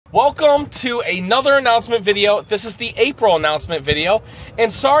Welcome to another announcement video. This is the April announcement video. And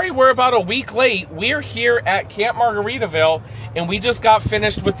sorry we're about a week late. We're here at Camp Margaritaville and we just got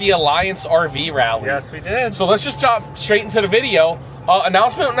finished with the Alliance RV rally. Yes, we did. So let's just jump straight into the video.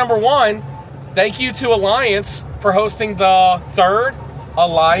 Announcement number one, thank you to Alliance for hosting the third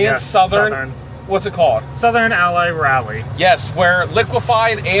Alliance Southern, what's it called? Southern Ally Rally. Yes, where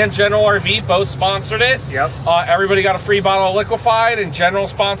Liquefied and General RV both sponsored it. Yep. Everybody got a free bottle of Liquefied, and General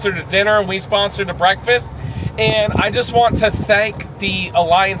sponsored the dinner, and we sponsored the breakfast. And I just want to thank the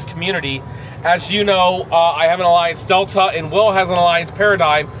Alliance community. As you know, I have an Alliance Delta, and Will has an Alliance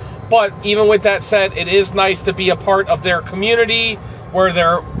Paradigm. But even with that said, it is nice to be a part of their community, where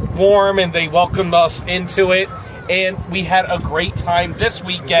they're warm and they welcomed us into it. And we had a great time this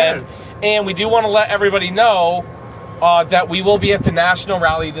weekend. And we do want to let everybody know that we will be at the National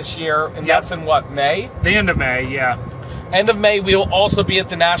Rally this year, and that's in what, May? The end of May, yeah. End of May, we will also be at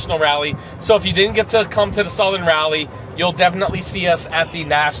the National Rally. So if you didn't get to come to the Southern Rally, you'll definitely see us at the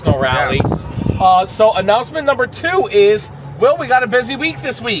National Rally. Yes. So announcement number two is, Will, we got a busy week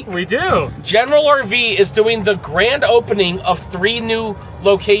this week. We do. General RV is doing the grand opening of 3 new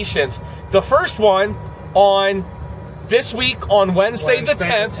locations. The first one on this week on Wednesday the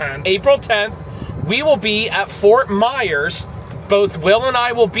 10th, April 10th, we will be at Fort Myers. Both Will and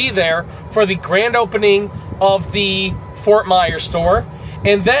I will be there for the grand opening of the Fort Myers store.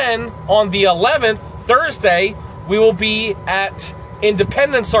 And then on the 11th, Thursday, we will be at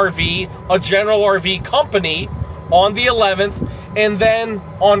Independence RV, a General RV company, on the 11th. And then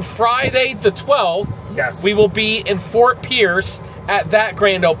on Friday the 12th, we will be in Fort Pierce at that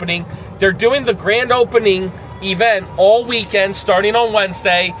grand opening. They're doing the grand opening event all weekend starting on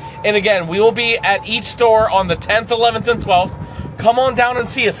Wednesday, and again we will be at each store on the 10th, 11th, and 12th. Come on down and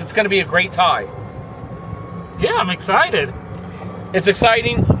see us. It's going to be a great time. Yeah, I'm excited. It's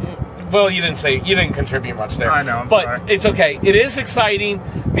exciting. Well, you didn't contribute much there. I know, but sorry. It's okay. It is exciting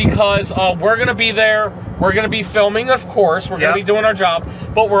because we're going to be there. We're going to be filming, of course. We're going to be doing our job,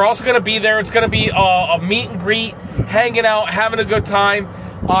 but we're also going to be there. It's going to be a meet and greet, hanging out, having a good time,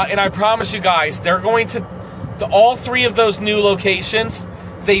 and I promise you guys, they're going to all 3 of those new locations,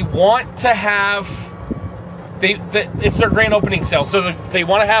 they want to have, it's their grand opening sale, so they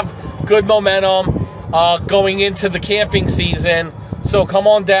want to have good momentum going into the camping season. So come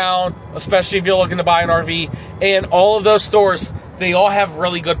on down, especially if you're looking to buy an RV. And all of those stores, they all have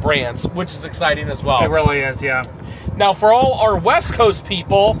really good brands, which is exciting as well. It really is, yeah. Now, for all our West Coast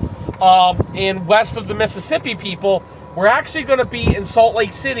people and west of the Mississippi people, we're actually going to be in Salt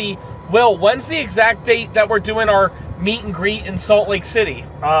Lake City. Will, when's the exact date that we're doing our meet and greet in Salt Lake City?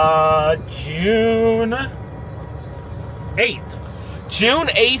 June 8th. June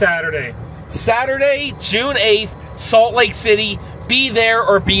 8th. Saturday. Saturday, June 8th, Salt Lake City. Be there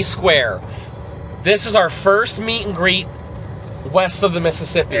or be square. This is our first meet and greet west of the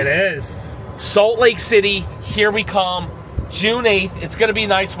Mississippi. It is. Salt Lake City, here we come. June 8th. It's going to be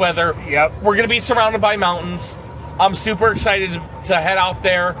nice weather. Yep. We're going to be surrounded by mountains. I'm super excited to head out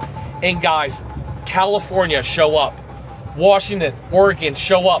there. And guys, California, show up. Washington, Oregon,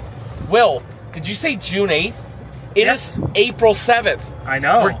 show up. Will, did you say June 8th? It is April 7th. I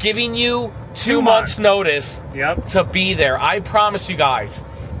know. We're giving you 2 months notice to be there. I promise you guys,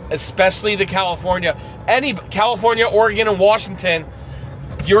 especially the California, Oregon, and Washington,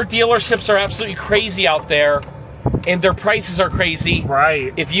 your dealerships are absolutely crazy out there, and their prices are crazy.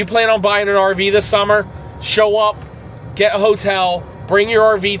 Right. If you plan on buying an RV this summer, show up, get a hotel, bring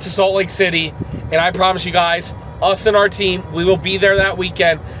your RV to Salt Lake City, and I promise you guys, us and our team, we will be there that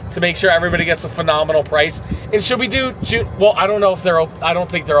weekend to make sure everybody gets a phenomenal price. And should we do June? Well, I don't know if I don't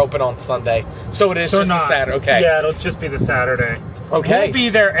think they're open on Sunday, so it is just a Saturday. Okay. Yeah, it'll just be the Saturday. Okay. We'll be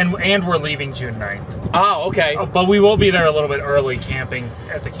there, and we're leaving June 9th. Oh, okay. But we will be there a little bit early, camping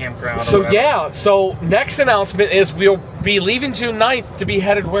at the campground. So yeah. So next announcement is we'll be leaving June 9th to be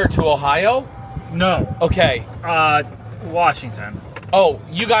headed where, to Ohio? No. Okay. Washington. Oh,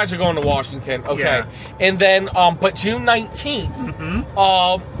 you guys are going to Washington. Okay. Yeah. And then, but June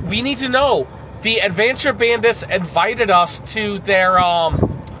 19th, we need to know, the Adventure Bandits invited us to their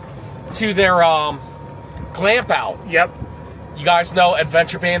Glamp Out. Yep. You guys know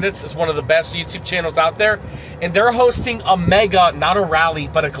Adventure Bandits is one of the best YouTube channels out there. And they're hosting a mega, not a rally,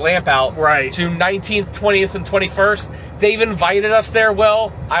 but a Glamp Out. Right. June 19th, 20th, and 21st. They've invited us there,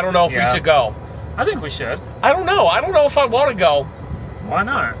 Will. I don't know if we should go. I think we should. I don't know. I don't know if I want to go. Why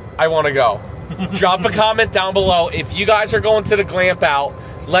not? I want to go. Drop a comment down below. If you guys are going to the Glamp Out,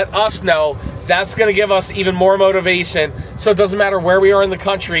 let us know. That's going to give us even more motivation So it doesn't matter where we are in the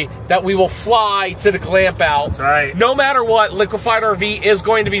country, that we will fly to the Glamp Out. That's right. No matter what, Liquefied RV is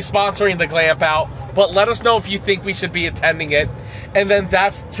going to be sponsoring the Glamp Out, but let us know if you think we should be attending it. And then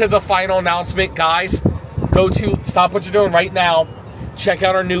that's to the final announcement, guys. Stop what you're doing right now. Check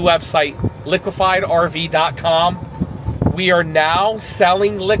out our new website, liquefiedrv.com. We are now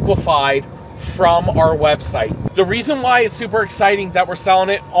selling Liquefied from our website. The reason why it's super exciting that we're selling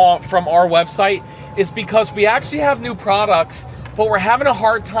it from our website is because we actually have new products, but we're having a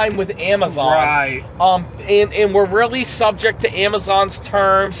hard time with Amazon. Right. And we're really subject to Amazon's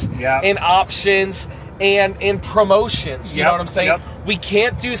terms and options and promotions. You know what I'm saying? We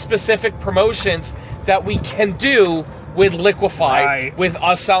can't do specific promotions that we can do with Liquefied, with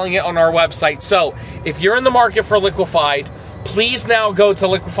us selling it on our website. So if you're in the market for Liquefied, please now go to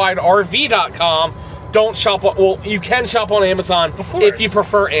liquefiedrv.com. Don't shop on, well, you can shop on Amazon if you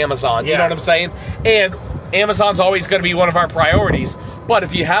prefer Amazon. You know what I'm saying? And Amazon's always going to be one of our priorities. But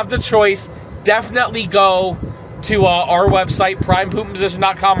if you have the choice, definitely go to our website,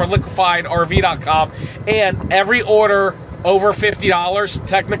 primepoopposition.com or liquefiedrv.com. And every order over $50,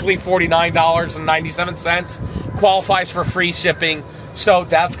 technically $49.97, qualifies for free shipping. So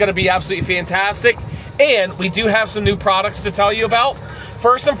that's going to be absolutely fantastic. And we do have some new products to tell you about.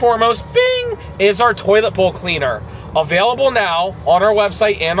 First and foremost, bing, is our toilet bowl cleaner. Available now on our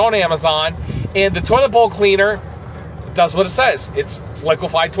website and on Amazon. And the toilet bowl cleaner does what it says. It's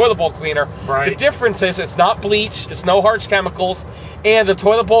liquefied toilet bowl cleaner. The difference is it's not bleach, it's no harsh chemicals, and the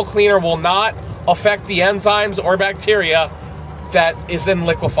toilet bowl cleaner will not affect the enzymes or bacteria that is in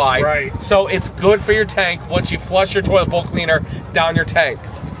Liquefied. So it's good for your tank once you flush your toilet bowl cleaner down your tank.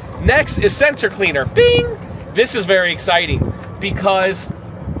 Next is sensor cleaner. Bing! This is very exciting because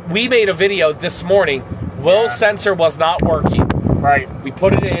we made a video this morning. Will's sensor was not working. We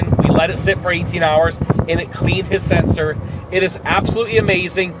put it in, we let it sit for 18 hours, and it cleaned his sensor. It is absolutely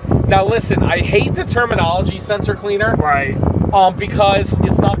amazing. Now listen, I hate the terminology sensor cleaner. Because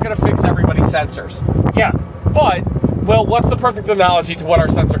it's not going to fix everybody's sensors. But, well, what's the perfect analogy to what our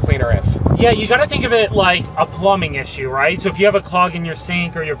sensor cleaner is? You got to think of it like a plumbing issue, right? So if you have a clog in your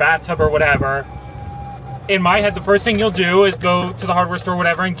sink or your bathtub or whatever, in my head, the first thing you'll do is go to the hardware store or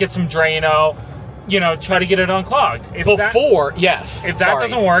whatever and get some Drano, you know, try to get it unclogged. If that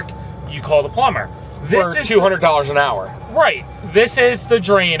doesn't work, you call the plumber. For $200 an hour. This is the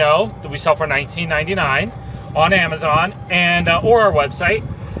Drano that we sell for $19.99 on Amazon and or our website.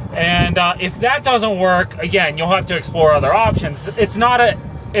 And if that doesn't work, again, you'll have to explore other options. It's not an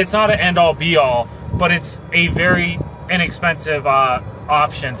end-all be-all, but it's a very inexpensive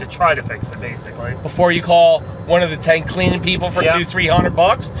option to try to fix it, basically. Before you call one of the tank cleaning people for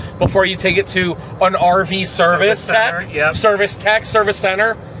 $200-300, before you take it to an RV service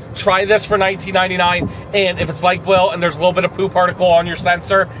center, try this for $19.99, and if it's like Will and there's a little bit of poo particle on your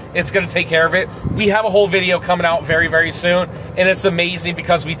sensor, it's going to take care of it. We have a whole video coming out very, very soon, and it's amazing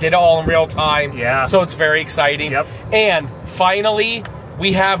because we did it all in real time. So it's very exciting. And finally,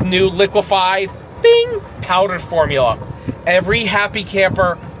 we have new Liquefied powdered formula. Every Happy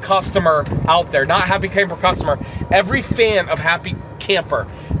Camper customer out there, not Happy Camper customer, every fan of Happy Camper,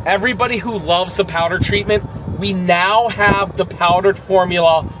 everybody who loves the powder treatment, we now have the powdered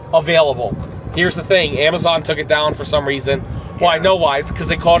formula available. Here's the thing, Amazon took it down for some reason. Well, I know why, because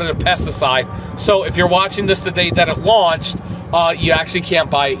they called it a pesticide. So if you're watching this the day that it launched, you actually can't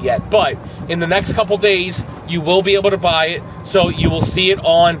buy it yet. But in the next couple days, you will be able to buy it. So you will see it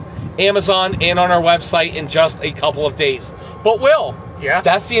on Amazon and on our website in just a couple of days. But Will,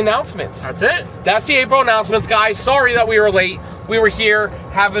 that's the announcements. That's it. That's the April announcements, guys. Sorry that we were late. We were here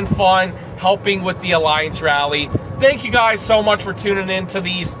having fun, helping with the Alliance Rally. Thank you guys so much for tuning in to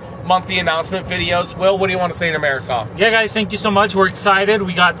these monthly announcement videos. Will, what do you want to say in America? Guys, thank you so much. We're excited.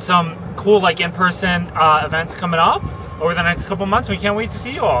 We got some cool in-person events coming up over the next couple months. We can't wait to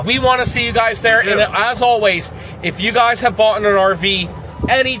see you all. We want to see you guys there. And as always, if you guys have bought an RV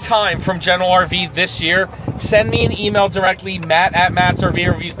anytime from General RV this year, send me an email directly,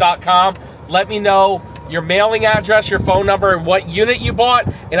 matt@mattsrvreviews.com. Let me know your mailing address, your phone number, and what unit you bought,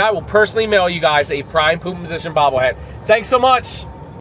 and I will personally mail you guys a Prime Poop Position bobblehead. Thanks so much.